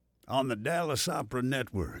on the Dallas Opera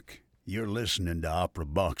Network. You're listening to Opera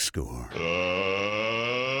Box Score. Let's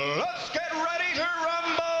get ready to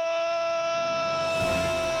rumble!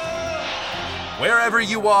 Wherever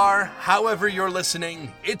you are, however you're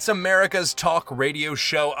listening, it's America's talk radio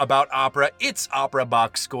show about opera. It's Opera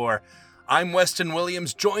Box Score. I'm Weston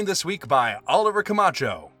Williams, joined this week by Oliver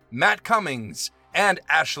Camacho, Matt Cummings, and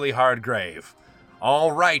Ashley Hardgrave.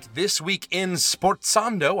 All right, this week in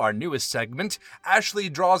Sportsando, our newest segment, Ashley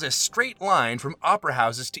draws a straight line from opera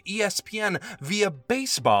houses to ESPN via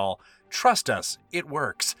baseball. Trust us, it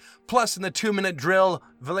works. Plus, in the 2-minute drill,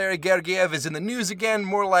 Valery Gergiev is in the news again,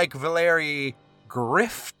 more like Valery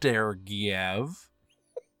Griftergiev.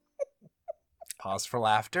 Pause for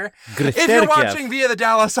laughter. If you're watching via the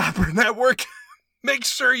Dallas Opera Network, make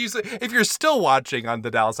sure if you're still watching on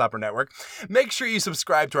the Dallas Opera Network, make sure you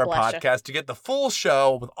subscribe to our podcast to get the full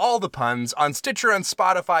show with all the puns. On Stitcher and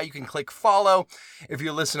Spotify, you can click follow. If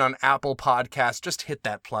you listen on Apple Podcasts, just hit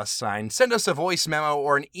that plus sign. Send us a voice memo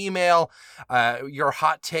or an email, your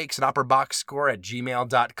hot takes at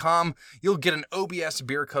operaboxscore@gmail.com. You'll get an OBS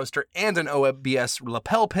beer coaster and an OBS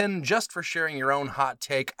lapel pin just for sharing your own hot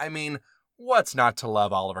take. I mean, what's not to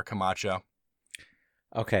love, Oliver Camacho?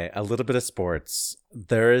 Okay, a little bit of sports.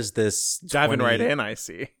 There is this diving right in, I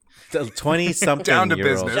see. 20-something down to year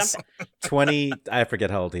business. 20, I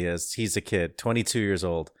forget how old he is. He's a kid, 22 years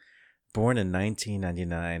old, born in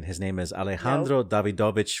 1999. His name is Alejandro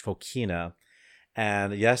Davidovich Fokina.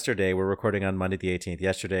 And yesterday, we're recording on Monday the 18th.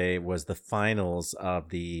 Yesterday was the finals of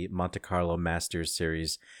the Monte Carlo Masters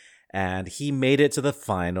Series. And he made it to the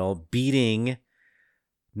final, beating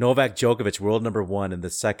Novak Djokovic, world number 1 in the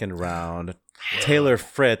second round. Taylor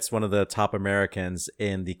Fritz, one of the top Americans,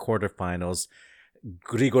 in the quarterfinals.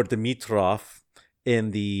 Grigor Dimitrov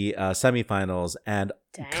in the semifinals. And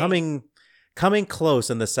coming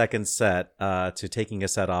close in the second set to taking a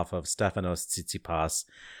set off of Stefanos Tsitsipas,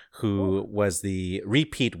 who was the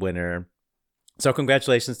repeat winner. So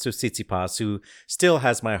congratulations to Tsitsipas, who still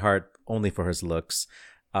has my heart only for his looks.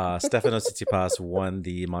 Stefanos Tsitsipas won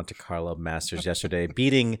the Monte Carlo Masters yesterday,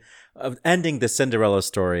 ending the Cinderella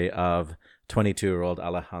story of 22-year-old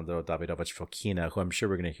Alejandro Davidovich Fokina, who I'm sure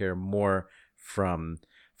we're going to hear more from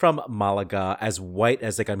Malaga. As white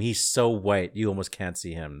as they come, he's so white you almost can't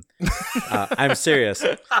see him. I'm serious.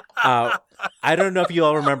 I don't know if you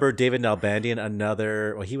all remember David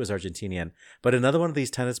Nalbandian, he was Argentinian, but another one of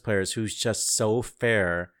these tennis players who's just so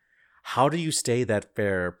fair. How do you stay that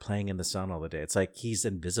fair playing in the sun all the day? It's like he's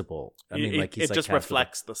invisible. I mean, it just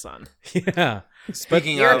reflects the sun. Yeah.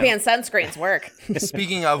 European sunscreens work.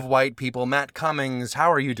 Speaking of white people, Matt Cummings,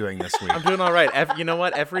 how are you doing this week? I'm doing all right. You know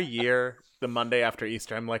what? Every year, the Monday after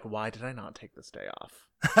Easter, I'm like, why did I not take this day off?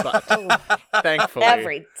 But thankfully,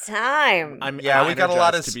 every time. We got a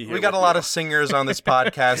lot of singers on this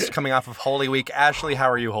podcast coming off of Holy Week. Ashley, how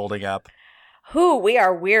are you holding up? We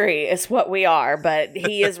are weary is what we are, but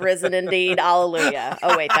he is risen indeed. Hallelujah.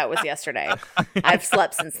 Oh, wait, that was yesterday. I've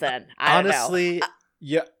slept since then. Honestly,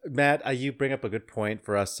 yeah, Matt, you bring up a good point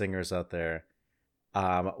for us singers out there.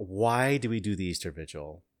 Why do we do the Easter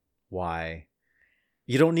Vigil? Why?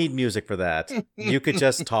 You don't need music for that. You could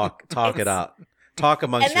just talk it out. Talk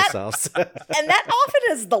amongst yourselves. And that often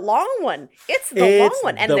is the long one. It's long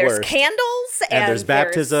one. And there's worst. Candles. And there's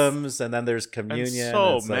baptisms. And then there's communion.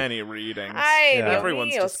 And many readings.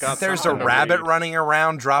 Everyone's just got There's a rabbit running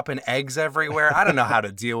around dropping eggs everywhere. I don't know how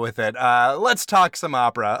to deal with it. Let's talk some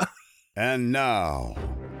opera. And now,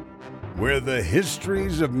 where the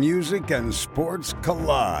histories of music and sports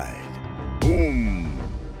collide. Boom!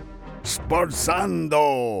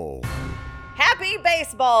 Sportsando! Happy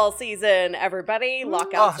baseball season, everybody.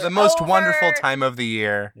 Lockouts are the most over. Wonderful time of the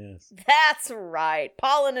year. Yes. That's right.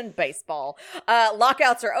 Pollen and baseball.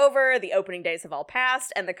 Lockouts are over. The opening days have all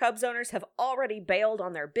passed, and the Cubs owners have already bailed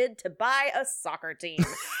on their bid to buy a soccer team.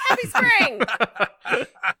 Happy spring!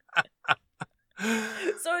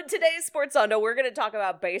 So in today's Sportsando, we're going to talk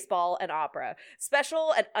about baseball and opera.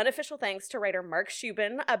 Special and unofficial thanks to writer Mark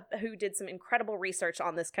Shubin, who did some incredible research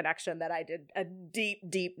on this connection that I did a deep,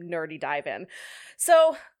 deep, nerdy dive in.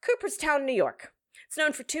 So, Cooperstown, New York. It's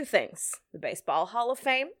known for two things: the Baseball Hall of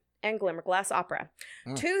Fame and Glimmerglass Opera.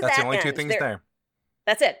 That's the only two things there.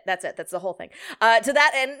 That's it. That's the whole thing. To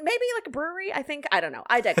that end, maybe like a brewery, I think. I don't know.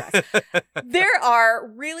 I digress. There are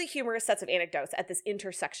really humorous sets of anecdotes at this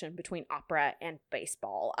intersection between opera and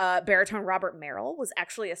baseball. Baritone Robert Merrill was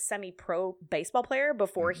actually a semi-pro baseball player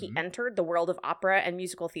before he entered the world of opera and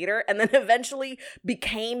musical theater, and then eventually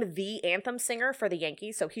became the anthem singer for the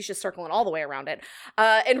Yankees, so he's just circling all the way around it.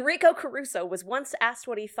 Enrico Caruso was once asked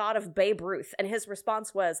what he thought of Babe Ruth, and his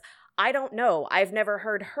response was, "I don't know. I've never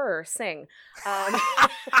heard her sing."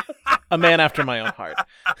 A man after my own heart.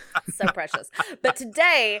 So precious. But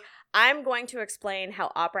today, I'm going to explain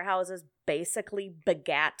how opera houses basically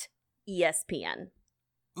begat ESPN.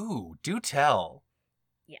 Ooh, do tell.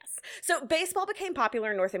 Yes. So baseball became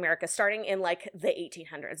popular in North America starting in like the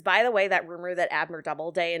 1800s. By the way, that rumor that Abner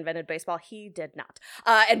Doubleday invented baseball, he did not.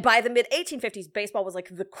 And by the mid 1850s, baseball was like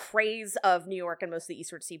the craze of New York and most of the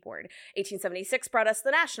Eastern Seaboard. 1876 brought us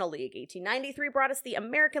the National League. 1893 brought us the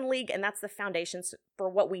American League, and that's the foundations for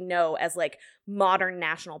what we know as like modern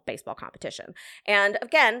national baseball competition. And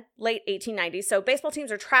again, late 1890s, so baseball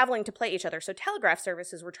teams are traveling to play each other. So telegraph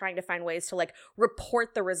services were trying to find ways to like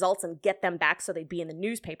report the results and get them back so they'd be in the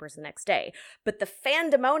newspapers the next day. But the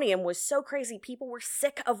fandemonium was so crazy, people were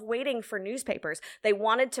sick of waiting for newspapers. They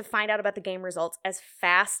wanted to find out about the game results as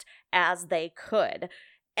fast as they could.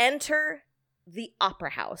 Enter the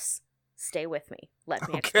Opera House. Stay with me. Let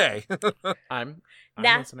me explain. Okay. I'm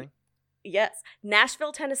listening. Yes.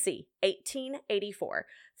 Nashville, Tennessee, 1884.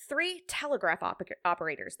 3 telegraph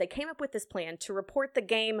operators. They came up with this plan to report the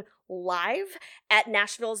game live at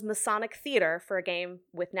Nashville's Masonic Theater for a game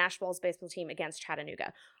with Nashville's baseball team against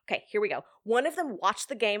Chattanooga. Okay, here we go. One of them watched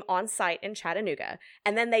the game on site in Chattanooga,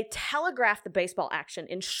 and then they telegraphed the baseball action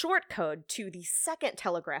in short code to the second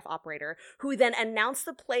telegraph operator, who then announced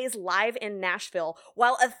the plays live in Nashville,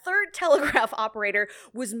 while a third telegraph operator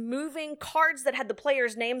was moving cards that had the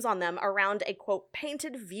players' names on them around a, quote,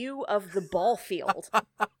 painted view of the ball field.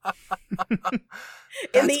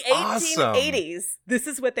 In the 1880s, this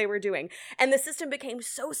is what they were doing. And the system became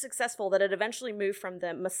so successful that it eventually moved from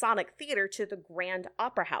the Masonic Theater to the Grand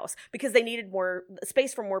Opera House because they needed more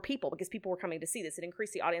space for more people, because people were coming to see this. It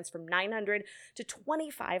increased the audience from 900 to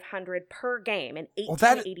 2,500 per game in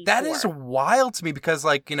 1884. That is wild to me because,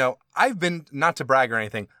 like, you know, I've been, not to brag or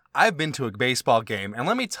anything, I've been to a baseball game, and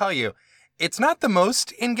let me tell you, it's not the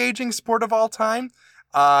most engaging sport of all time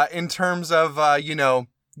in terms of, you know,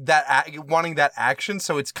 wanting that action.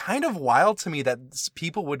 So it's kind of wild to me that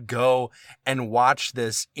people would go and watch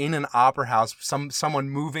this in an opera house, someone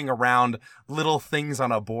moving around little things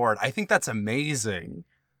on a board. I think that's amazing.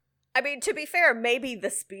 I mean, to be fair, maybe the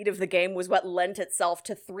speed of the game was what lent itself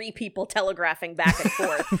to 3 people telegraphing back and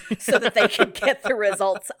forth so that they could get the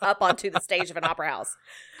results up onto the stage of an opera house.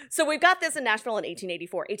 So we've got this in Nashville in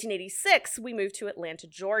 1884. 1886, we moved to Atlanta,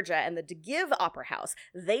 Georgia, and the DeGive Opera House.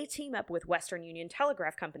 They team up with Western Union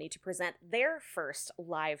Telegraph Company to present their first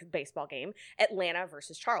live baseball game, Atlanta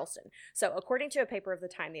versus Charleston. So according to a paper of the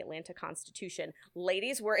time, the Atlanta Constitution,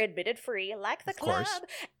 ladies were admitted free, like the club,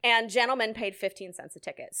 and gentlemen paid 15 cents a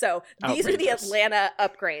ticket. So these are the Atlanta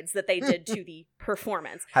upgrades that they did to the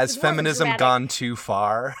performance. Has feminism gone too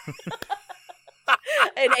far?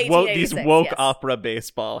 These woke opera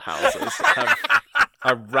baseball houses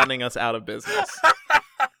are running us out of business.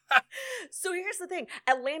 So here's the thing.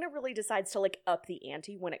 Atlanta really decides to like up the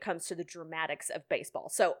ante when it comes to the dramatics of baseball.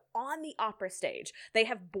 So on the opera stage, they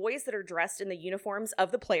have boys that are dressed in the uniforms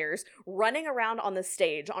of the players running around on the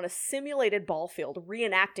stage on a simulated ball field,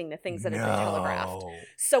 reenacting the things that have been telegraphed.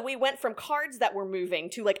 So we went from cards that were moving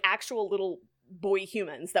to like actual little boy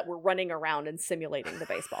humans that were running around and simulating the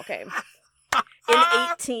baseball game. In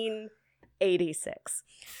 1886.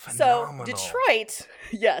 Phenomenal. So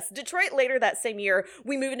Detroit later that same year,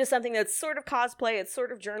 we move into something that's sort of cosplay, it's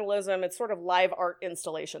sort of journalism, it's sort of live art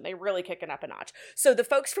installation. They really kick it up a notch. So the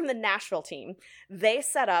folks from the Nashville team, they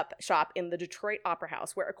set up shop in the Detroit Opera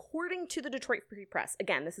House, where according to the Detroit Free Press,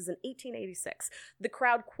 again, this is in 1886, the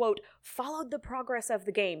crowd, quote, followed the progress of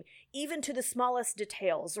the game, even to the smallest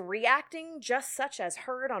details, reacting just such as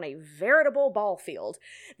heard on a veritable ball field.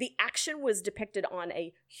 The action was depicted on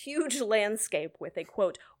a huge landscape with a,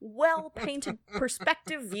 quote, well-painted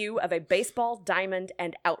perspective view of a baseball diamond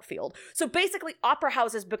and outfield. So basically, opera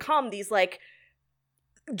houses become these, like,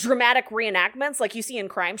 dramatic reenactments like you see in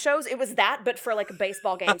crime shows. It was that, but for, like,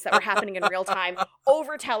 baseball games that were happening in real time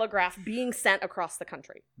over telegraph being sent across the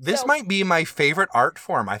country. This might be my favorite art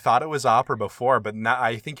form. I thought it was opera before, but now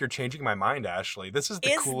I think you're changing my mind, Ashley. This is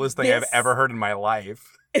the coolest thing I've ever heard in my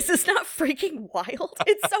life. Is this not freaking wild?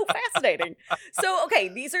 It's so fascinating. So, okay,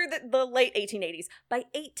 these are the late 1880s. By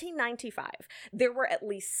 1895, there were at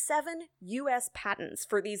least 7 U.S. patents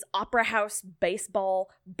for these opera house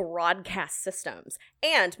baseball broadcast systems.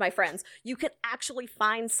 And, my friends, you can actually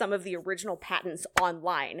find some of the original patents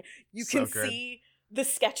online. You can see the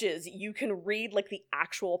sketches. You can read like the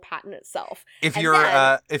actual patent itself. If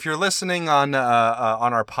you're listening on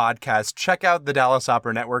our podcast, check out the Dallas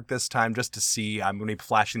Opera Network this time just to see. I'm going to be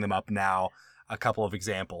flashing them up now. a couple of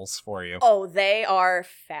examples for you. Oh, they are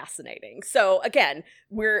fascinating. So again,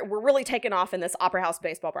 we're really taking off in this Opera House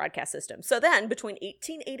baseball broadcast system. So then between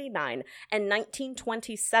 1889 and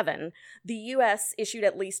 1927, the US issued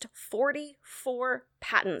at least 44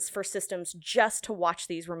 patents for systems just to watch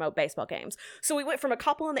these remote baseball games. So we went from a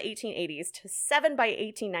couple in the 1880s to 7 by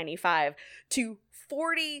 1895 to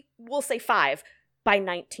 40, we'll say 5 by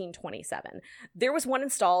 1927. There was one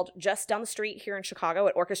installed just down the street here in Chicago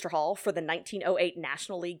at Orchestra Hall for the 1908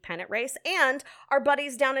 National League pennant race. And our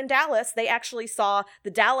buddies down in Dallas, they actually saw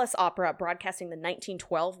the Dallas Opera broadcasting the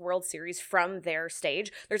 1912 World Series from their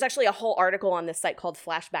stage. There's actually a whole article on this site called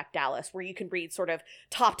Flashback Dallas where you can read sort of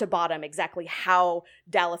top to bottom exactly how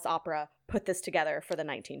Dallas Opera put this together for the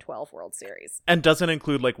 1912 World Series. And doesn't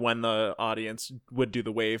include like when the audience would do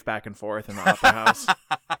the wave back and forth in the Opera House.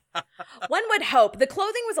 One would hope. The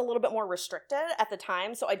clothing was a little bit more restricted at the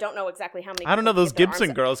time, so I don't know exactly how many. I don't know, those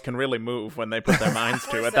Gibson girls can really move when they put their minds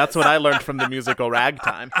to it. That's what I learned from the musical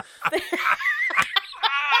Ragtime.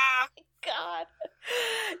 God.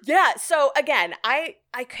 Yeah, so again, I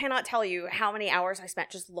cannot tell you how many hours I spent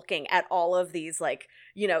just looking at all of these, like,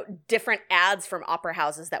 you know, different ads from opera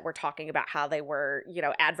houses that were talking about how they were, you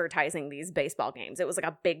know, advertising these baseball games. It was like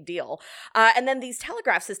a big deal. And then these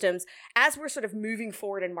telegraph systems, as we're sort of moving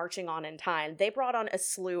forward and marching on in time, they brought on a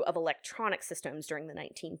slew of electronic systems during the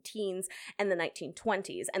 19-teens and the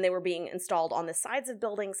 1920s, and they were being installed on the sides of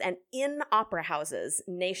buildings and in opera houses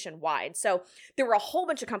nationwide. So there were a whole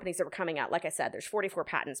bunch of companies that were coming out. Like I said, there's 44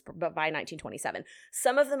 patents by 1927.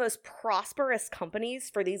 Some of the most prosperous companies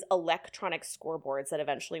for these electronic scoreboards that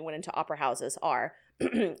eventually went into opera houses are,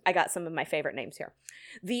 I got some of my favorite names here.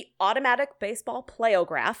 The Automatic Baseball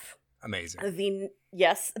Playograph. Amazing.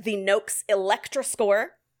 The Noakes Electroscore.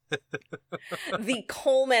 The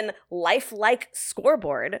Coleman Lifelike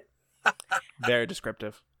Scoreboard. Very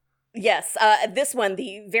descriptive. Yes, this one,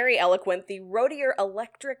 the very eloquent, the Rodier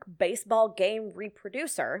Electric Baseball Game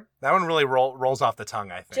Reproducer. That one really rolls off the tongue,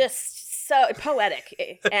 I think. Just so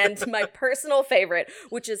poetic. And my personal favorite,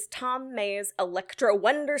 which is Tom May's Electro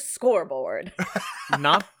Wonder Scoreboard.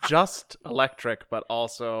 Not just electric, but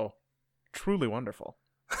also truly wonderful.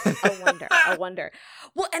 A wonder.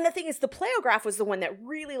 Well, and the thing is, the Playograph was the one that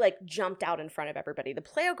really, like, jumped out in front of everybody. The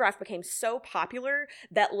Playograph became so popular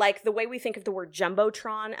that, like, the way we think of the word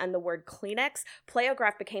Jumbotron and the word Kleenex,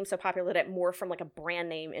 Playograph became so popular that it morphed from, like, a brand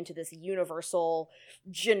name into this universal,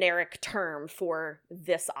 generic term for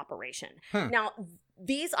this operation. Now,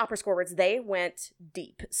 these opera scoreboards, they went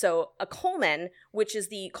deep. So a Coleman, which is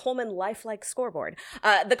the Coleman Lifelike Scoreboard,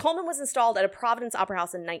 the Coleman was installed at a Providence Opera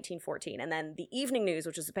House in 1914. And then the Evening News,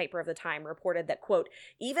 which is a paper of the time, reported that, quote,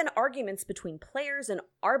 even arguments between players and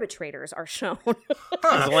arbitrators are shown. As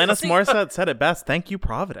Alanis Morissette said it best, thank you,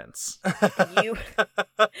 Providence.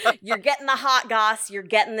 You're getting the hot goss, you're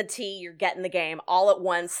getting the tea, you're getting the game all at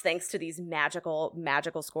once thanks to these magical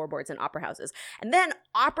scoreboards in opera houses. And then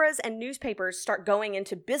operas and newspapers start going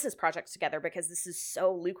into business projects together because this is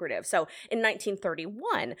so lucrative. So in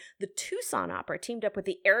 1931, the Tucson Opera teamed up with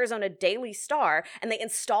the Arizona Daily Star, and they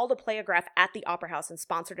installed a playograph at the Opera House and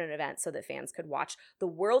sponsored an event so that fans could watch the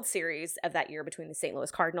World Series of that year between the St.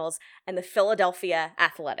 Louis Cardinals and the Philadelphia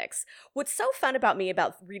Athletics. What's so fun about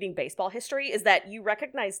reading baseball history is that you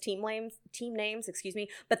recognize team names,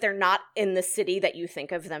 but they're not in the city that you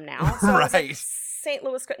think of them now. So right. St.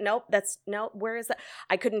 Louis, where is that?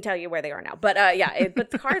 I couldn't tell you where they are now, but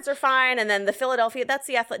but the Cards are fine, and then the Philadelphia, that's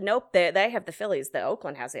the Athletic. Nope, they have the Phillies. The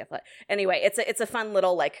Oakland has the Athletic. Anyway, it's a fun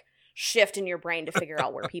little, like, shift in your brain to figure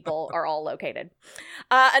out where people are all located.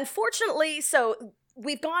 Unfortunately, so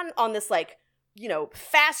we've gone on this, like, you know,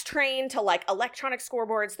 fast train to, like, electronic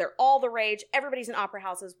scoreboards. They're all the rage. Everybody's in opera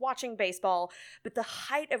houses watching baseball. But the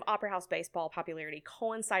height of opera house baseball popularity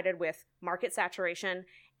coincided with market saturation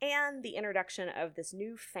and the introduction of this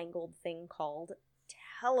newfangled thing called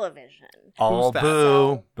television. All Who's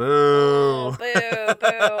boo. Boo. Boo,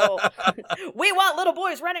 boo. We want little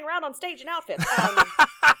boys running around on stage in outfits.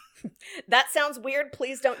 That sounds weird.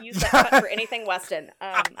 Please don't use that cut for anything Weston.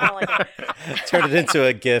 I don't like it. Turn it into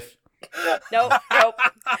a GIF. Nope.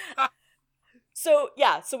 So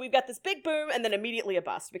we've got this big boom and then immediately a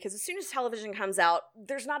bust, because as soon as television comes out,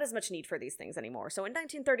 there's not as much need for these things anymore. So in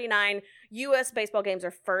 1939, U.S. baseball games are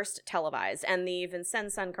first televised, and the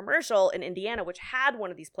Vincennes Sun commercial in Indiana, which had one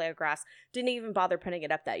of these playographs, didn't even bother putting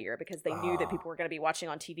it up that year because they knew that people were going to be watching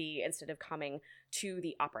on TV instead of coming to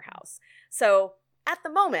the opera house. So at the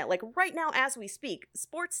moment, like right now as we speak,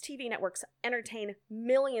 sports TV networks entertain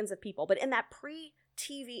millions of people, but in that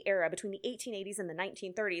pre-TV era between the 1880s and the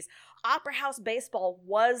 1930s, opera house baseball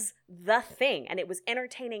was the thing, and it was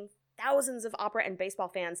entertaining thousands of opera and baseball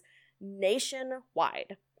fans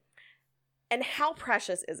nationwide. And how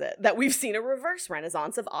precious is it that we've seen a reverse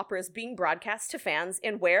renaissance of operas being broadcast to fans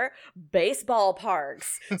in where? Baseball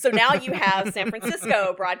parks. So now you have San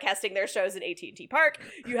Francisco broadcasting their shows at AT&T Park.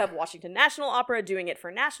 You have Washington National Opera doing it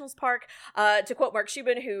for Nationals Park. To quote Mark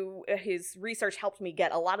Shubin, who his research helped me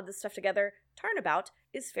get a lot of this stuff together, turnabout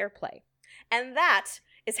is fair play. And that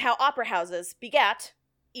is how opera houses begat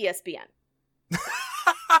ESPN.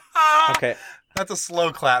 Okay. That's a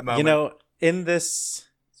slow clap moment. You know, in this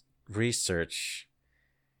research,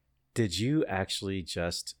 did you actually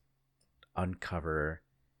just uncover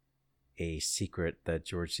a secret that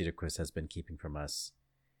George Cedarquist has been keeping from us?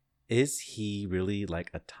 Is he really like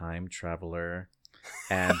a time traveler?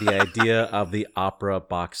 And the idea of the opera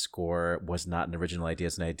box score was not an original idea.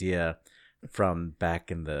 It's an idea from back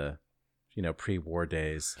in the, pre-war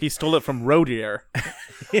days. He stole it from Roadier.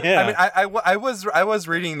 Yeah. I mean, I was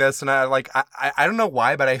reading this, and I don't know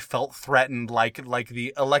why, but I felt threatened, like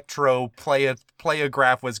the electro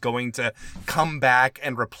playograph was going to come back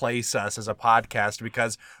and replace us as a podcast,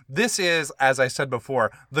 because this is, as I said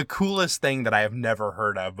before, the coolest thing that I have never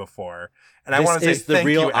heard of before. And I want to say this is the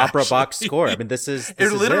real opera box score. I mean, this is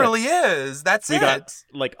it literally is. That's we it. Got,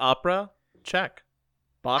 opera, check.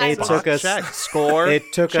 Box, It took us check. Score.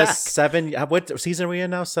 It took check. us 7. What season are we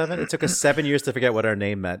in now? 7. It took us 7 years to forget what our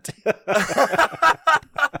name meant.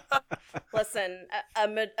 Listen,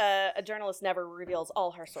 a journalist never reveals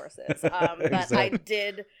all her sources. But I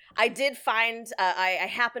did find, I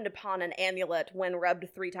happened upon an amulet when rubbed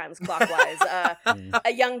 3 times clockwise.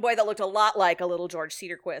 A young boy that looked a lot like a little George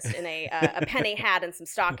Cedarquist in a penny hat and some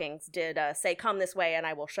stockings did say, "Come this way and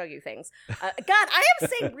I will show you things." God, I am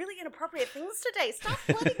saying really inappropriate things today. Stop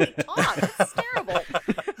letting me talk. This is terrible.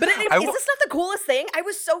 But is this not the coolest thing? I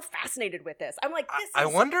was so fascinated with this. I'm like, this is I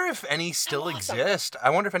wonder if any still exist. I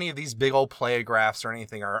wonder if any of these big old playographs or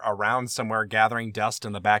anything are around somewhere gathering dust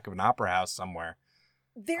in the back of an opera house somewhere.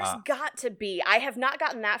 There's got to be. I have not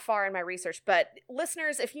gotten that far in my research, but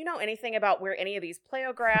listeners, if you know anything about where any of these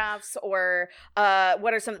playographs or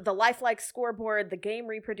what are the lifelike scoreboard, the game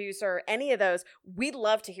reproducer, any of those, we'd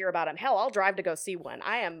love to hear about them. Hell, I'll drive to go see one.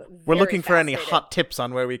 I am We're looking for any hot tips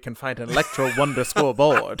on where we can find an Electro Wonder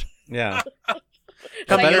scoreboard. Yeah.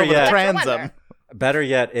 Better yet, transom. Better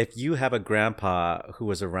yet, if you have a grandpa who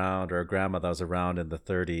was around or a grandma that was around in the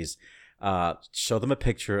 30s, show them a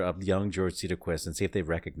picture of young George Cedarquist and see if they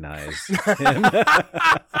recognize him.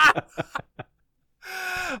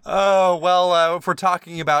 Oh, well, if we're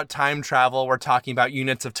talking about time travel, we're talking about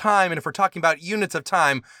units of time. And if we're talking about units of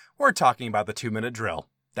time, we're talking about the 2-minute drill.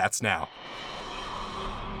 That's now.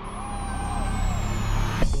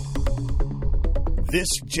 This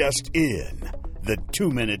just in. The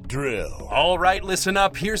 2-minute drill. All right, listen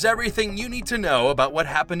up. Here's everything you need to know about what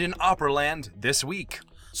happened in Operaland this week.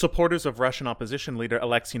 Supporters of Russian opposition leader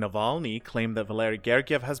Alexei Navalny claim that Valery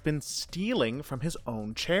Gergiev has been stealing from his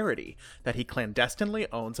own charity, that he clandestinely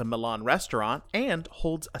owns a Milan restaurant and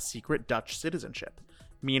holds a secret Dutch citizenship.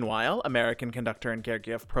 Meanwhile, American conductor and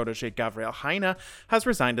Gergiev protege Gavril Heine has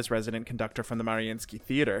resigned as resident conductor from the Mariinsky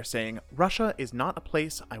Theater, saying, "Russia is not a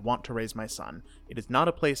place I want to raise my son. It is not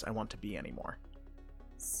a place I want to be anymore."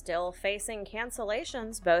 Still facing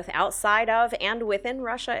cancellations both outside of and within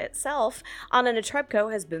Russia itself, Anna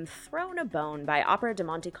Netrebko has been thrown a bone by Opera de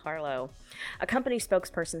Monte Carlo. A company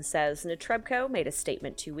spokesperson says Netrebko made a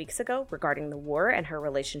statement 2 weeks ago regarding the war and her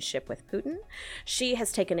relationship with Putin. She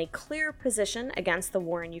has taken a clear position against the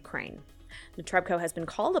war in Ukraine. Netrebko has been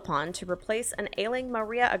called upon to replace an ailing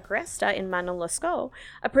Maria Agresta in Manon Lescaut,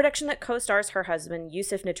 a production that co-stars her husband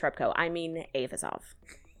Yusuf Netrebko, Ayvazov.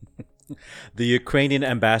 The Ukrainian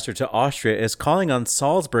ambassador to Austria is calling on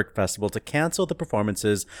Salzburg Festival to cancel the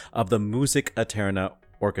performances of the Music Eterna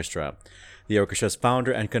Orchestra. The orchestra's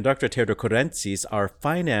founder and conductor Theodor Kurentsis are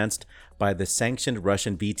financed by the sanctioned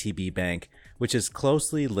Russian VTB Bank, which is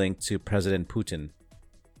closely linked to President Putin.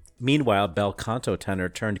 Meanwhile, bel canto tenor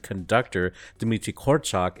turned conductor Dmitry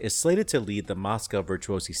Korchak is slated to lead the Moscow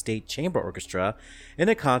Virtuosi State Chamber Orchestra in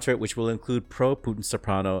a concert which will include pro-Putin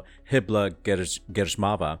soprano Hybla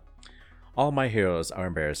Gershmava. All my heroes are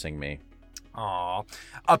embarrassing me. Aww.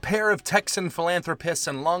 A pair of Texan philanthropists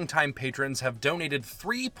and longtime patrons have donated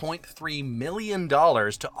 $3.3 million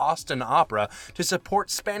to Austin Opera to support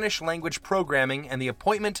Spanish-language programming and the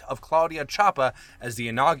appointment of Claudia Chapa as the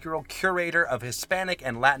inaugural curator of Hispanic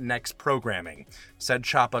and Latinx programming. Said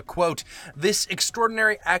Chapa, quote, "This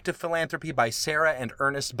extraordinary act of philanthropy by Sarah and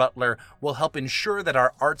Ernest Butler will help ensure that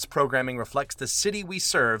our arts programming reflects the city we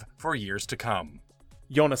serve for years to come."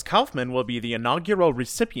 Jonas Kaufmann will be the inaugural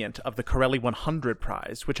recipient of the Corelli 100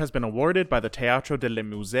 Prize, which has been awarded by the Teatro delle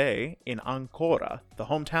Musee in Ancona, the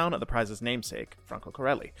hometown of the prize's namesake, Franco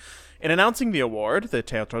Corelli. In announcing the award, the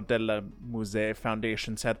Teatro delle Musee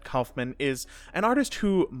Foundation said Kaufmann is an artist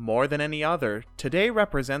who, more than any other, today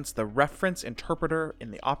represents the reference interpreter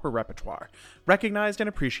in the opera repertoire, recognized and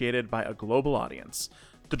appreciated by a global audience.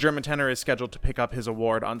 The German tenor is scheduled to pick up his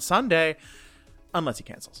award on Sunday, unless he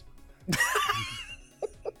cancels.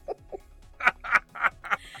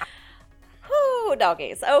 Whew,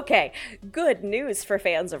 doggies. Okay, good news for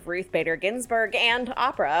fans of Ruth Bader Ginsburg and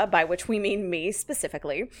opera, by which we mean me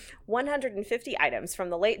specifically. 150 items from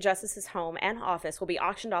the late Justice's home and office will be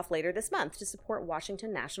auctioned off later this month to support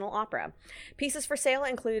Washington National Opera. Pieces for sale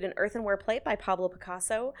include an earthenware plate by Pablo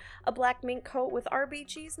Picasso, a black mink coat with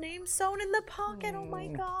RBG's name sewn in the pocket, oh my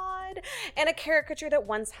god, and a caricature that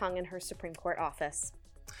once hung in her Supreme Court office.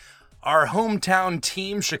 Our hometown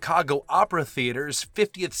team, Chicago Opera Theater's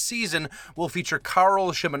 50th season, will feature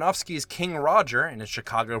Karol Szymanowski's King Roger in its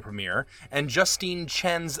Chicago premiere, and Justine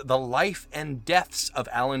Chen's The Life and Deaths of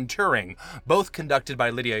Alan Turing, both conducted by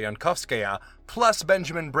Lydia Jankowskaia, plus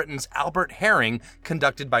Benjamin Britten's Albert Herring,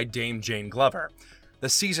 conducted by Dame Jane Glover. The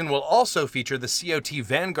season will also feature the COT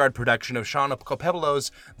Vanguard production of Sean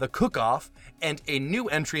Coppello's The Cook-Off, and a new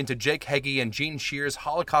entry into Jake Heggie and Gene Shear's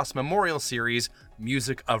Holocaust Memorial series,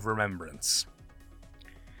 Music of Remembrance.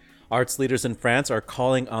 Arts leaders in France are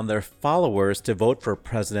calling on their followers to vote for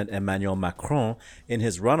President Emmanuel Macron in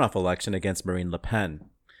his runoff election against Marine Le Pen.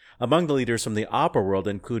 Among the leaders from the opera world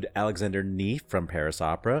include Alexander Neff from Paris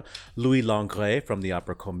Opera, Louis Langret from the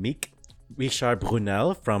Opera Comique, Richard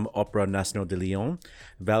Brunel from Opéra National de Lyon,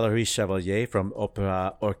 Valérie Chevalier from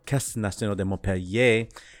Opéra Orchestre National de Montpellier,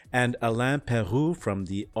 and Alain Perroux from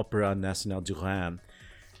the Opéra National du Rhin.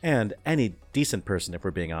 And any decent person, if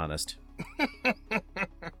we're being honest.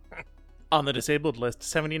 On the disabled list,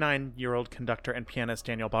 79-year-old conductor and pianist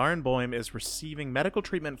Daniel Barenboim is receiving medical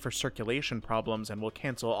treatment for circulation problems and will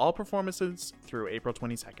cancel all performances through April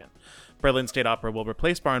 22nd. Berlin State Opera will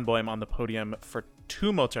replace Barenboim on the podium for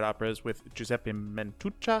 2 Mozart operas with Giuseppe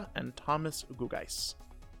Mentuccia and Thomas Gugeis.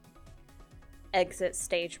 Exit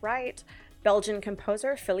stage right. Belgian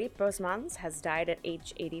composer Philippe Bosmans has died at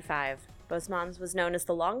age 85. Bosmans was known as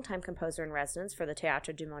the longtime composer in residence for the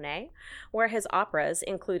Théâtre du Monet, where his operas,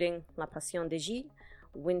 including La Passion de Guy,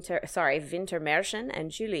 Wintermärchen, and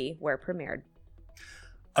Julie, were premiered.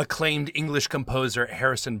 Acclaimed English composer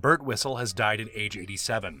Harrison Birtwistle has died at age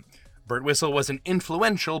 87. Birtwistle was an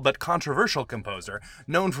influential but controversial composer,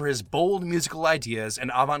 known for his bold musical ideas and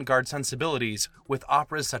avant-garde sensibilities with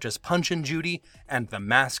operas such as Punch and Judy and The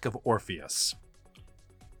Mask of Orpheus.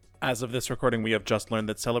 As of this recording, we have just learned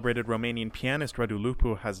that celebrated Romanian pianist Radu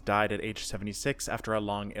Lupu has died at age 76 after a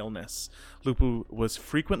long illness. Lupu was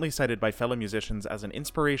frequently cited by fellow musicians as an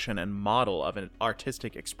inspiration and model of an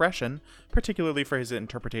artistic expression, particularly for his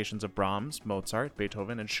interpretations of Brahms, Mozart,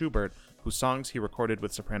 Beethoven, and Schubert, whose songs he recorded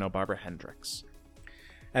with soprano Barbara Hendricks.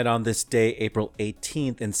 And on this day, April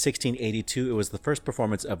 18th, in 1682, it was the first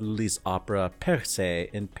performance of Lully's opera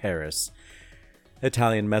Persée in Paris.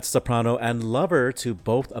 Italian mezzo-soprano and lover to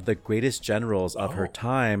both of the greatest generals of her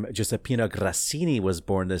time, Giuseppina Grassini was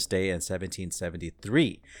born this day in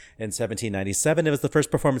 1773. In 1797, it was the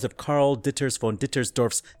first performance of Karl Ditters von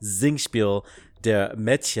Dittersdorf's Singspiel Der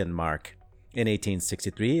Mädchenmark. In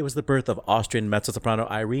 1863, it was the birth of Austrian mezzo-soprano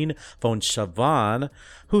Irene von Chavannes,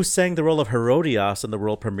 who sang the role of Herodias in the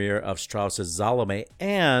world premiere of Strauss's Salome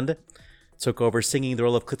and took over singing the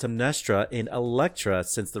role of Clytemnestra in Elektra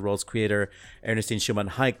since the role's creator, Ernestine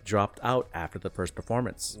Schumann-Heink, dropped out after the first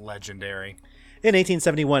performance. Legendary. In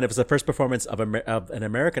 1871, it was the first performance of an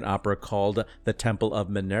American opera called The Temple of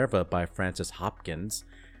Minerva by Francis Hopkin.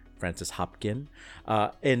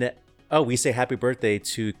 We say happy birthday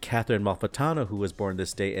to Catherine Malfitano, who was born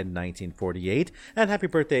this day in 1948, and happy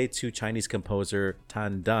birthday to Chinese composer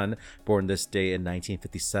Tan Dun, born this day in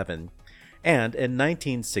 1957. And in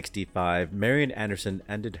 1965, Marian Anderson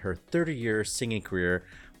ended her 30-year singing career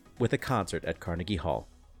with a concert at Carnegie Hall.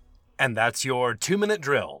 And that's your 2-minute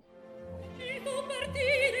drill.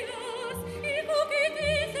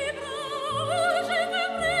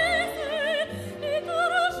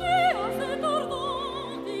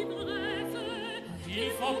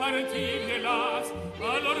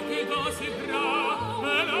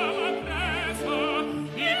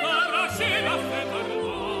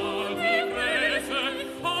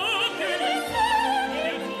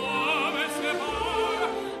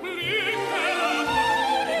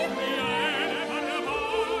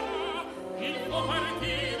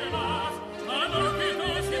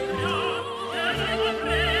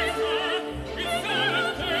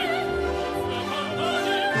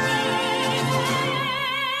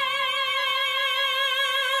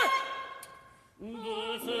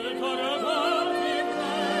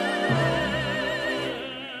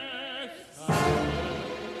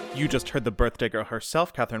 You just heard the birthday girl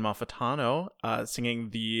herself, Catherine Malfitano,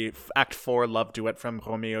 singing the Act 4 love duet from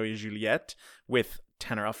Romeo and Juliet with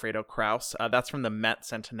tenor Alfredo Kraus. That's from the Met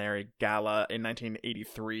Centenary Gala in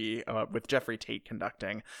 1983 with Jeffrey Tate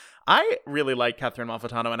conducting. I really like Catherine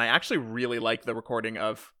Malfitano, and I actually really like the recording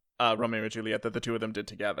of Romeo and Juliet that the two of them did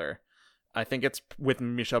together. I think it's with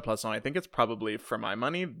Michel Plasson. I think it's probably, for my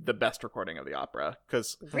money, the best recording of the opera.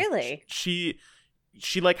 Because really, she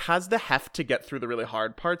like has the heft to get through the really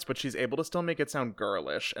hard parts, but she's able to still make it sound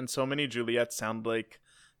girlish. And so many Juliets sound like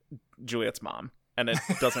Juliet's mom, and it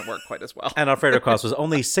doesn't work quite as well. And Alfredo Kraus was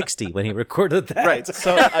only 60 when he recorded that. Right,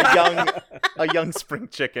 so a young spring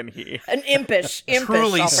chicken an impish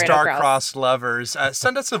Truly Alfredo star-crossed lovers.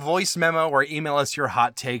 Send us a voice memo or email us your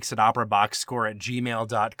hot takes at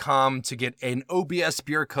operaboxscore@gmail.com to get an OBS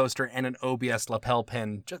beer coaster and an OBS lapel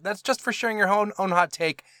pin. That's just for sharing your own hot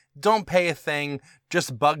take. Don't pay a thing.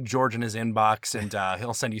 Just bug George in his inbox, and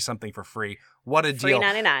he'll send you something for free. What a deal.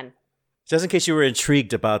 $3.99. Just in case you were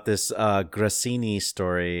intrigued about this Grassini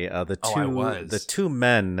story, the two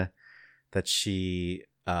men that she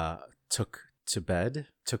took bed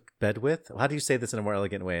with. How do you say this in a more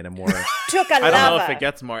elegant way? In a more took a lover. I don't know if it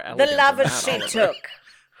gets more elegant. The lovers she took.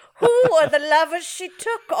 Who were the lovers she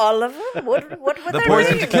took, Oliver? What were the their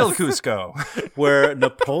poison names? to kill Cusco. were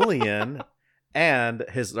Napoleon and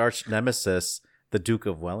his arch nemesis, the Duke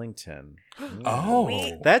of Wellington.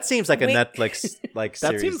 Oh, that seems like a Netflix like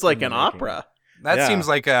that series. seems like an opera. That seems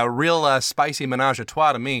like a real spicy menage a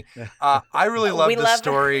trois to me. I really love the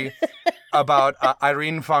story about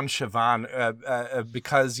Irene von Chavannes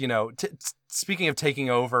because, you know, speaking of taking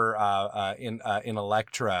over in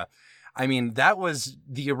Elektra, I mean, that was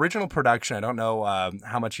the original production. I don't know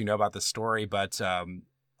how much you know about the story, but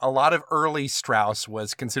a lot of early Strauss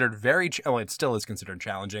was considered it still is considered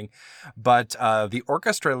challenging, but the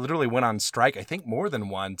orchestra literally went on strike, I think more than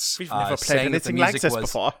once. We've never played anything like this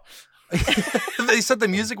before. They said the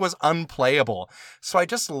music was unplayable. So I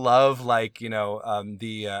just love, like, you know,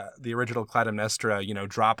 the original Clytemnestra, you know,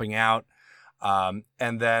 dropping out. And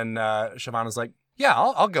then Chavannes was like, yeah,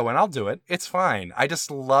 I'll go in. I'll do it. It's fine. I just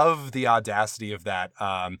love the audacity of that.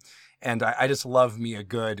 And I just love me a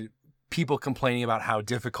good people complaining about how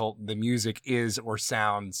difficult the music is or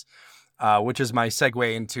sounds, which is my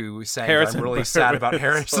segue into saying that I'm really sad about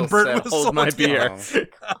Harrison Bird. Hold my beer.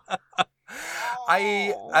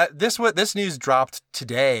 This news dropped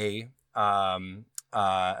today.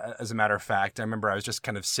 As a matter of fact, I remember I was just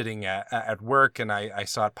kind of sitting at work and I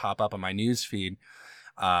saw it pop up on my news feed.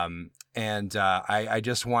 And I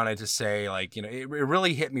just wanted to say, like, you know, it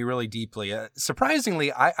really hit me really deeply.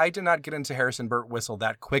 Surprisingly, I did not get into Harrison Birtwistle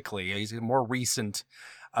that quickly. He's a more recent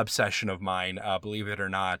obsession of mine, believe it or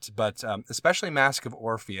not. But especially Mask of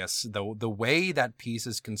Orpheus, the way that piece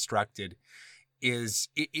is constructed is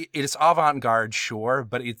it's avant-garde, sure,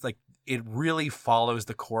 but it's like it really follows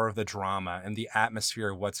the core of the drama and the atmosphere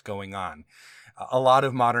of what's going on. A lot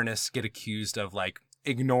of modernists get accused of, like,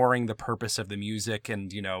 ignoring the purpose of the music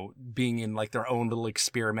and, you know, being in like their own little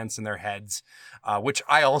experiments in their heads, which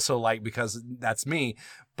I also like because that's me.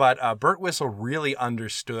 But Birtwistle really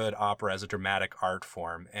understood opera as a dramatic art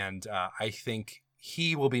form. And I think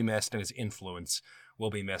he will be missed and his influence will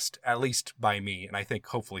be missed, at least by me. And I think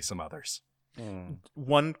hopefully some others.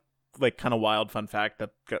 One like kind of wild fun fact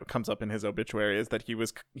that comes up in his obituary is that he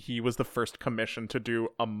was the first commissioned to do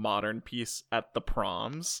a modern piece at the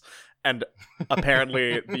Proms, and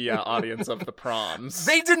apparently the audience of the Proms,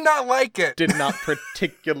 they did not like it, did not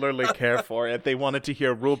particularly care for it. They wanted to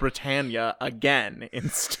hear Rule Britannia again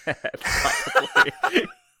instead, probably.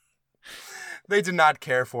 They did not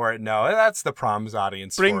care for it. No, that's the Proms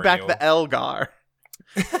audience. Bring back the Elgar.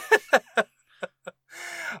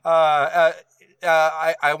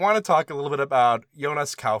 I want to talk a little bit about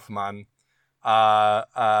Jonas Kaufmann.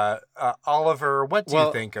 Oliver, what do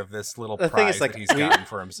you think of this little prize that he's gotten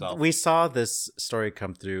for himself? We saw this story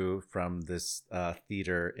come through from this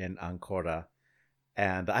theater in Ancora,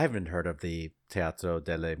 and I haven't heard of the Teatro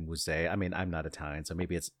delle Musee. I mean, I'm not Italian, so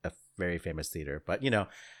maybe it's a very famous theater. But, you know,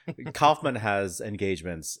 Kaufman has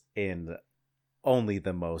engagements in only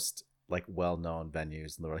the most, like, well-known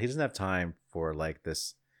venues in the world. He doesn't have time for, like,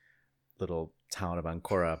 this little town of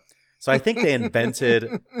Ancora. So I think they invented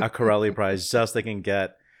a Corelli Prize just so they can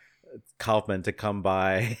get Kaufman to come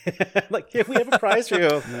by. Like, if we have a prize for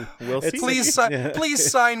you, we'll see.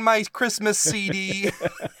 Please sign my Christmas CD.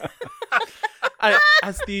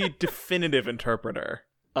 As the definitive interpreter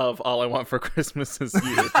of All I Want for Christmas Is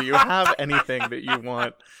You, do you have anything that you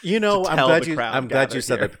want? You know, to I'm tell glad the you crowd I'm glad you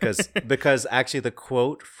said here? that because actually the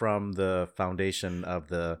quote from the foundation of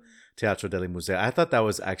the Teatro delle Musee, I thought that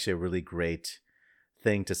was actually a really great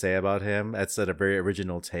thing to say about him. That's a very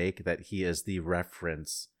original take, that he is the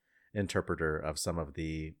reference interpreter of some of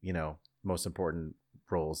the, most important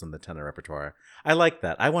roles in the tenor repertoire. I like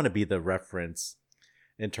that. I want to be the reference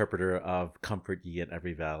interpreter of Comfort Ye in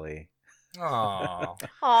Every Valley. Oh,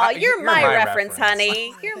 you're my reference,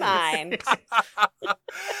 honey. You're mine.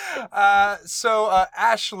 So,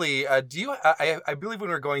 Ashley, do you? I believe when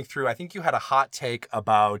we were going through, I think you had a hot take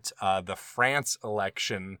about the France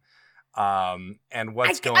election, and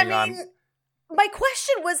what's going on. My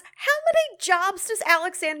question was, how many jobs does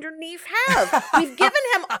Alexander Neef have? We've given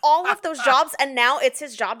him all of those jobs, and now it's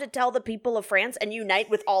his job to tell the people of France and unite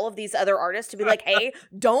with all of these other artists to be like, hey,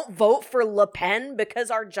 don't vote for Le Pen because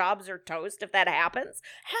our jobs are toast if that happens.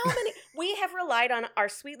 How many? We have relied on our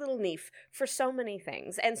sweet little Neef for so many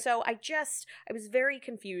things. And so I was very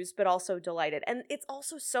confused, but also delighted. And it's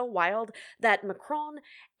also so wild that Macron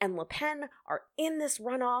and Le Pen are in this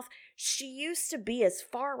runoff. She used to be as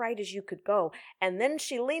far right as you could go, and then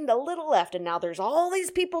she leaned a little left, and now there's all these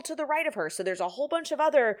people to the right of her. So there's a whole bunch of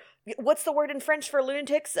other, what's the word in French for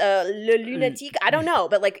lunatics? Le lunatique? I don't know,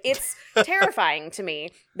 but it's terrifying to me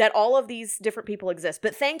that all of these different people exist.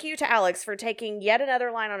 But thank you to Alex for taking yet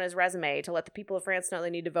another line on his resume to let the people of France know they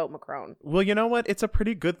need to vote Macron. Well, you know what? It's a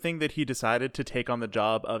pretty good thing that he decided to take on the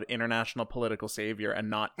job of international political savior and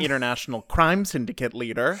not international crime syndicate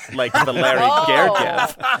leader like Valery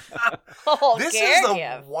Gergiev. This is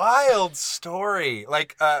a wild story.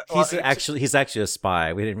 He's actually a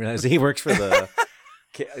spy. We didn't realize he works for the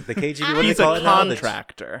KGB. What He's do they call a it now?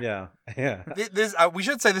 contractor. Yeah. This we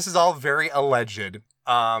should say this is all very alleged.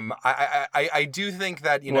 I do think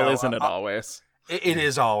that isn't it always? It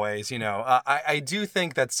is always, I do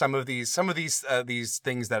think that some of these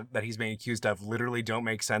things that he's being accused of literally don't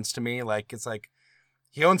make sense to me. It's like,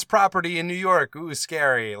 he owns property in New York. Ooh,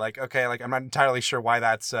 scary. I'm not entirely sure why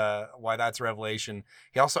that's a revelation.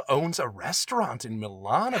 He also owns a restaurant in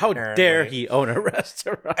Milan. How apparently. dare he own a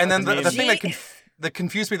restaurant? And then the thing that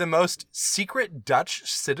confused me the most: secret Dutch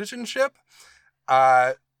citizenship.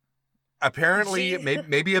 Apparently,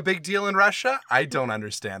 maybe a big deal in Russia. I don't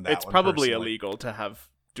understand that. It's probably illegal to have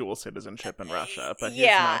dual citizenship in Russia, but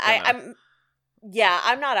I'm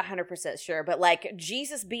not 100% sure, but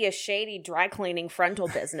Jesus be a shady dry cleaning frontal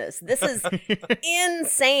business. This is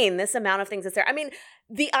insane, this amount of things that's there. I mean,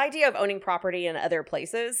 the idea of owning property in other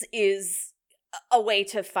places is a way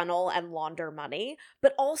to funnel and launder money,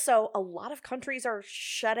 but also a lot of countries are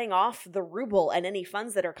shutting off the ruble and any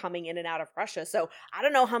funds that are coming in and out of Russia. So I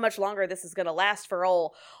don't know how much longer this is going to last for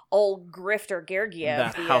old grifter Gergiev.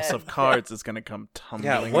 That house of cards is going to come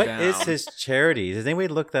tumbling down. What is his charity? Did anybody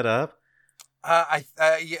look that up?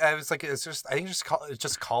 It was it's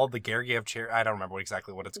just called the Gergiev Charity. I don't remember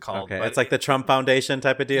exactly what it's called. Okay, but it's like the Trump Foundation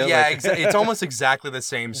type of deal. Yeah, it's almost exactly the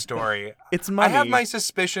same story. It's money. I have my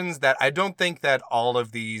suspicions that I don't think that all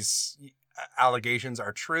of these allegations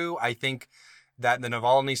are true. I think that the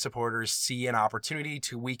Navalny supporters see an opportunity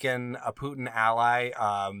to weaken a Putin ally,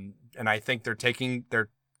 and I think they're taking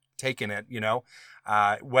it.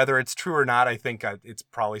 Whether it's true or not, I think it's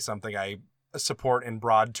probably something I support in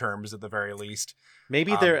broad terms at the very least.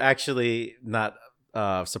 Maybe they're actually not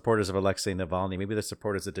supporters of Alexei Navalny. Maybe they're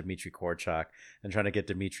supporters of Dmitry Korchak and trying to get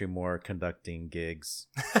Dmitry more conducting gigs.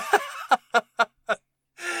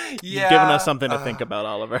 You've given us something to think about,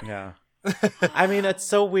 Oliver. Yeah. I mean, it's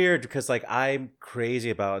so weird because I'm crazy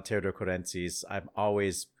about Theodor Korentzis. I'm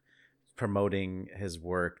always promoting his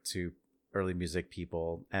work to early music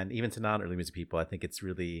people and even to non-early music people. I think it's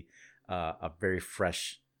really a very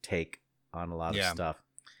fresh take on a lot of stuff.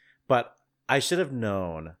 But I should have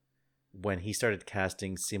known when he started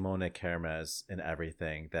casting Simone Kermes in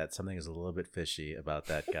everything that something is a little bit fishy about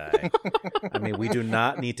that guy. I mean, we do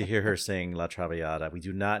not need to hear her sing La Traviata. We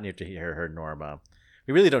do not need to hear her Norma.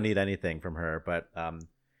 We really don't need anything from her, but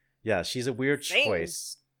she's a weird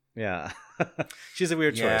choice. Yeah. She's a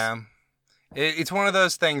weird choice. It's one of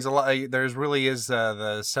those things. There's really is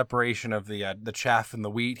the separation of the chaff and the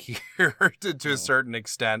wheat here to a certain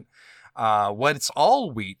extent. What's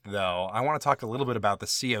all wheat, though, I want to talk a little bit about the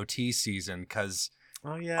COT season because,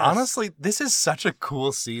 honestly, this is such a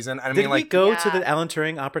cool season. I mean, we go to the Alan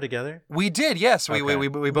Turing opera together? We did, yes. Okay. We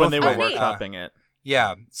both when they were went. workshopping it.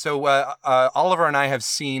 Yeah. So Oliver and I have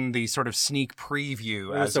seen the sort of sneak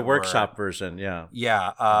preview. It was the workshop version, yeah.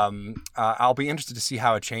 Yeah. I'll be interested to see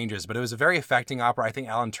how it changes, but it was a very affecting opera. I think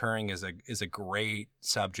Alan Turing is a great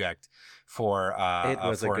subject for it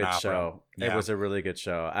was for a good an show. Yeah. It was a really good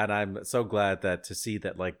show, and I'm so glad to see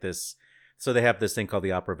that this. So they have this thing called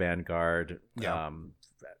the Opera Vanguard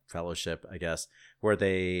Fellowship, I guess, where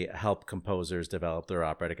they help composers develop their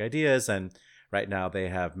operatic ideas and right now they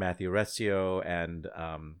have Matthew Recio and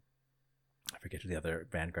I forget who the other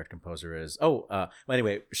Vanguard composer is.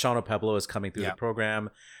 Anyway, Sean O'Peblo is coming through the program.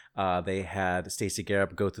 They had Stacey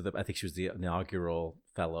Garrett go through I think she was the inaugural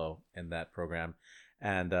fellow in that program.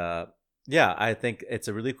 And I think it's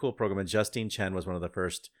a really cool program. And Justine Chen was one of the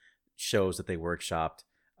first shows that they workshopped,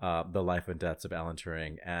 The Life and Deaths of Alan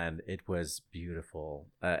Turing. And it was beautiful.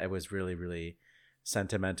 It was really, really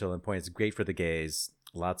sentimental and poignant. It's great for the gays.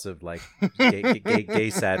 Lots of like gay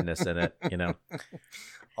sadness in it, you know.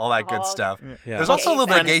 All that good stuff. Yeah. There's also a little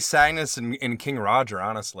bit of gay sadness in King Roger,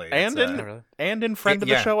 honestly. And in friend of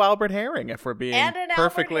the show, Albert Herring, if we're being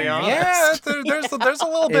perfectly honest. Yeah, there's a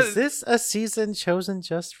little bit. Is this a season chosen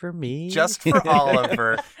just for me? Just for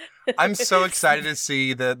Oliver. I'm so excited to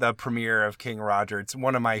see the premiere of King Roger. It's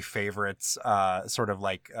one of my favorites. Sort of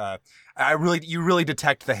like you really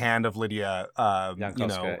detect the hand of Lydia.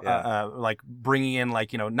 Like bringing in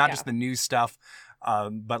not just the new stuff.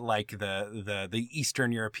 But like the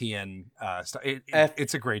Eastern European stuff,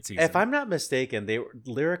 it's a great season. If I'm not mistaken,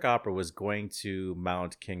 Lyric Opera was going to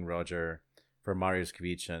mount King Roger for Mariusz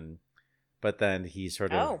Kwiecien, but then he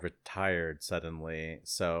sort of retired suddenly,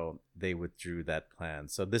 so they withdrew that plan.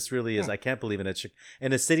 So this really is, I can't believe in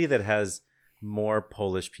a city that has more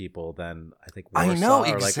Polish people than I think Warsaw. I know,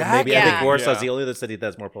 Maybe exactly. I think Warsaw is the only other city that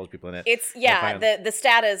has more Polish people in it. It's the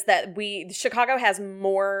stat is that Chicago has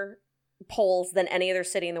more Poles than any other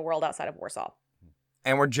city in the world outside of Warsaw.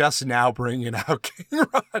 And we're just now bringing out King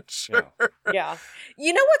Roger. Yeah.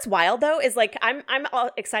 You know what's wild though is like I'm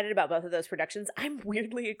excited about both of those productions. I'm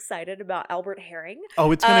weirdly excited about Albert Herring.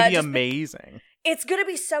 Oh, it's going to be amazing. It's going to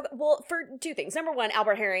be so well for two things. Number one,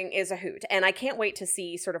 Albert Herring is a hoot, and I can't wait to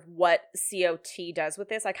see sort of what COT does with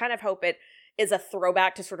this. I kind of hope it is a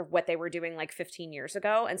throwback to sort of what they were doing like 15 years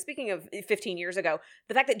ago. And speaking of 15 years ago,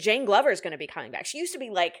 the fact that Jane Glover is going to be coming back. She used to be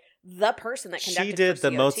like the person that conducted. She did the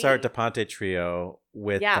COT. Mozart da Ponte trio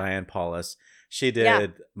with Diane Paulus. She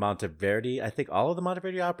did Monteverdi. I think all of the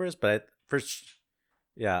Monteverdi operas, but for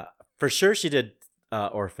sure she did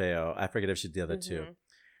Orfeo. I forget if she did the other two.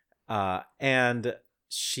 And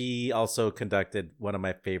she also conducted one of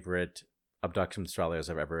my favorite Abduction Australias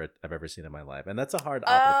I've ever seen in my life, and that's a hard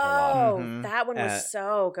opera to pull off. That one was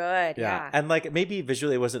so good. Yeah, and like maybe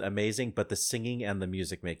visually it wasn't amazing, but the singing and the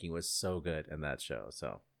music making was so good in that show.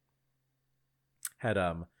 So had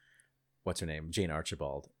what's her name, Jane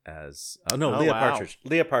Archibald as Partridge.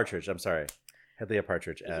 Leah Partridge. I'm sorry, had Leah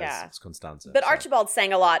Partridge as Constanza. But Archibald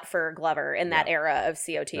sang a lot for Glover in that era of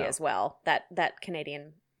COT as well. That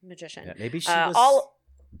Canadian magician. Yeah, maybe she was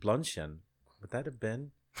Blunchen. Would that have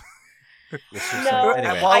been? No,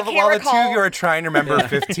 anyway. While the two of you are trying to remember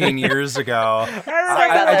 15 years ago,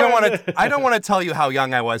 I don't want to tell you how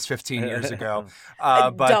young I was 15 years ago.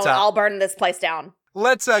 But I'll burn this place down.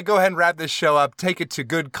 Let's go ahead and wrap this show up. Take it to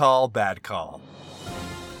Good Call, Bad Call.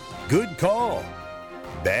 Good Call,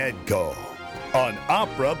 Bad Call on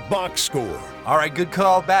Opera Box Score. All right, Good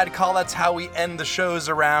Call, Bad Call. That's how we end the shows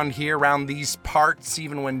around here, around these parts,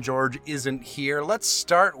 even when George isn't here. Let's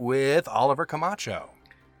start with Oliver Camacho.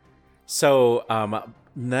 So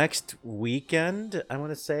next weekend, I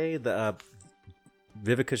want to say the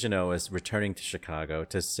Vivica Jeannot is returning to Chicago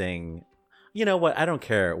to sing. You know what? I don't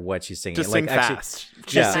care what she's singing. Just sing fast.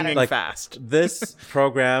 She's singing fast. This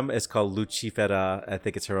program is called Lucifera. I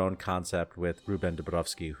think it's her own concept with Ruben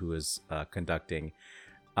Dubrovsky, who is conducting.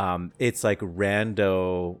 It's like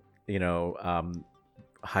rando,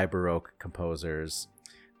 high Baroque composers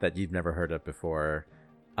that you've never heard of before.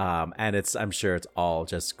 And I'm sure it's all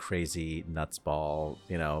just crazy nuts ball,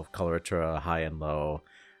 coloratura, high and low.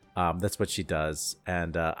 That's what she does.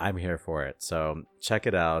 And I'm here for it. So check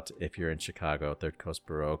it out if you're in Chicago, Third Coast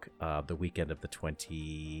Baroque, the weekend of the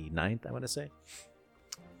 29th, I want to say.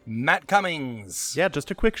 Matt Cummings. Yeah, just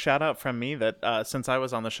a quick shout out from me that since I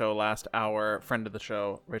was on the show last hour, friend of the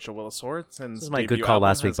show, Rachel Willis Sorensen's This is my good call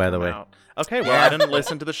last week, by the way. Okay, well, I didn't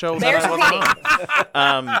listen to the show that I wasn't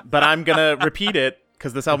on. But I'm going to repeat it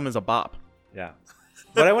because this album is a bop. Yeah.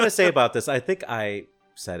 What I want to say about this, I think I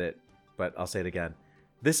said it, but I'll say it again.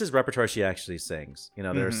 This is repertoire she actually sings.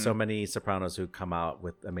 There are so many sopranos who come out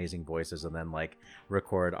with amazing voices and then like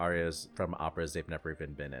record arias from operas they've never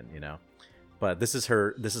even been in, But this is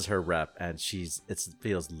her rep, and it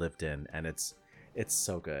feels lived in, and it's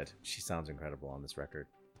so good. She sounds incredible on this record.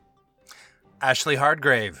 Ashley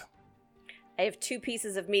Hardgrave. I have two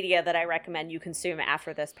pieces of media that I recommend you consume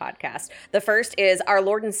after this podcast. The first is our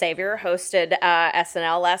Lord and Savior hosted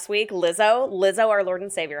SNL last week. Lizzo, our Lord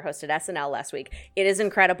and Savior, hosted SNL last week. It is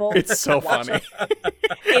incredible. It's so funny.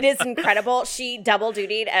 It is incredible. She double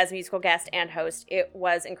dutied as musical guest and host. It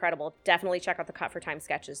was incredible. Definitely check out the Cut for Time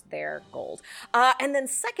sketches. They're gold. And then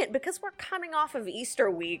second, because we're coming off of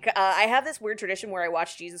Easter week, I have this weird tradition where I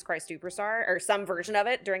watch Jesus Christ Superstar, or some version of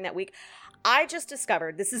it during that week. I just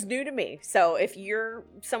discovered, this is new to me, so if you're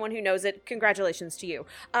someone who knows it, congratulations to you.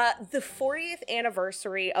 The 40th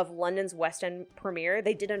anniversary of London's West End premiere,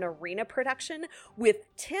 they did an arena production with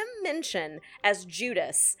Tim Minchin as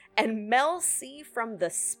Judas and Mel C from the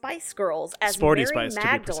Spice Girls as Sporty Mary Spice,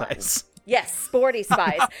 Magdalene. to be precise. Yes, Sporty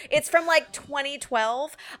Spice. It's from like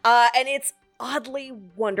 2012, and it's oddly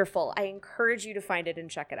wonderful. I encourage you to find it and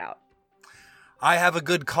check it out. I have a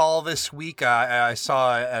good call this week. I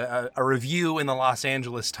saw a review in the Los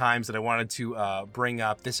Angeles Times that I wanted to bring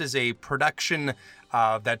up. This is a production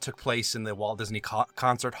that took place in the Walt Disney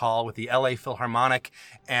Concert Hall with the LA Philharmonic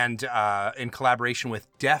and in collaboration with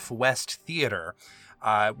Deaf West Theater,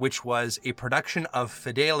 which was a production of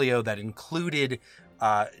Fidelio that included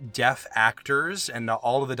deaf actors, and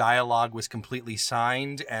all of the dialogue was completely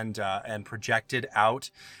signed and projected out.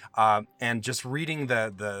 And just reading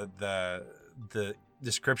the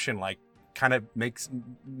description, like, kind of makes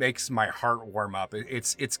my heart warm up.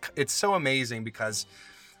 It's so amazing, because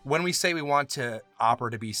when we say we want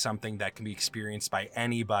opera to be something that can be experienced by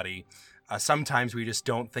anybody, sometimes we just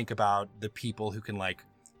don't think about the people who can, like,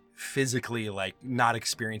 physically, like, not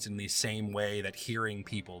experience it in the same way that hearing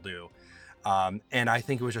people do. And I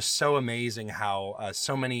think it was just so amazing how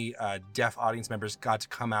so many deaf audience members got to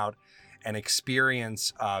come out and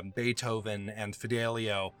experience Beethoven and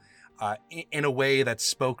Fidelio in a way that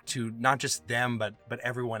spoke to not just them, but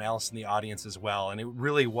everyone else in the audience as well. And it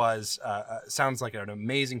really was, sounds like an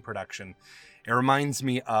amazing production. It reminds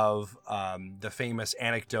me of the famous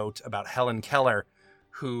anecdote about Helen Keller,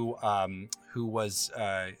 who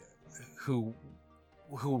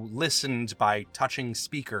listened by touching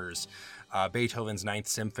speakers, Beethoven's Ninth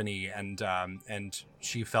Symphony, and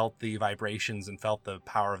she felt the vibrations and felt the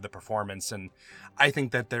power of the performance. And I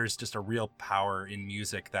think that there's just a real power in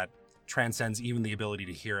music that transcends even the ability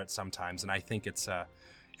to hear it sometimes. And I think it's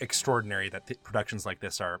extraordinary that productions like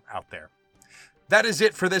this are out there. That is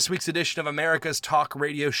it for this week's edition of America's Talk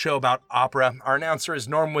Radio show about opera. Our announcer is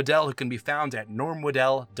Norm Waddell, who can be found at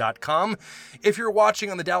normwaddell.com. If you're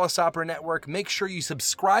watching on the Dallas Opera Network, make sure you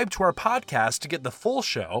subscribe to our podcast to get the full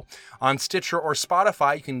show. On Stitcher or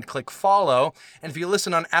Spotify, you can click follow. And if you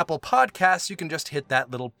listen on Apple Podcasts, you can just hit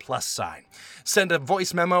that little plus sign. Send a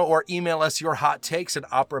voice memo or email us your hot takes at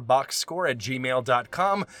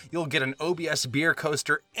operaboxscore@gmail.com. You'll get an OBS beer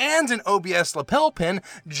coaster and an OBS lapel pin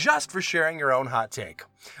just for sharing your own hot take.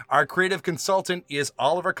 Our creative consultant is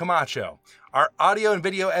Oliver Camacho. Our audio and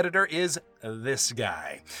video editor is this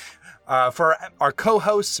guy. For our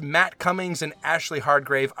co-hosts, Matt Cummings and Ashley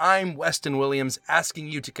Hardgrave, I'm Weston Williams, asking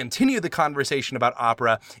you to continue the conversation about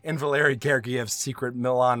opera in Valery Gergiev's secret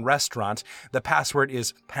Milan restaurant. The password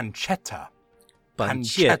is pancetta.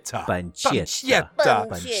 Pancetta.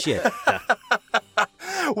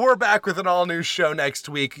 We're back with an all-new show next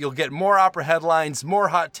week. You'll get more opera headlines, more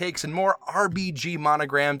hot takes, and more RBG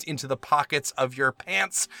monogrammed into the pockets of your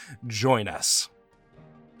pants. Join us.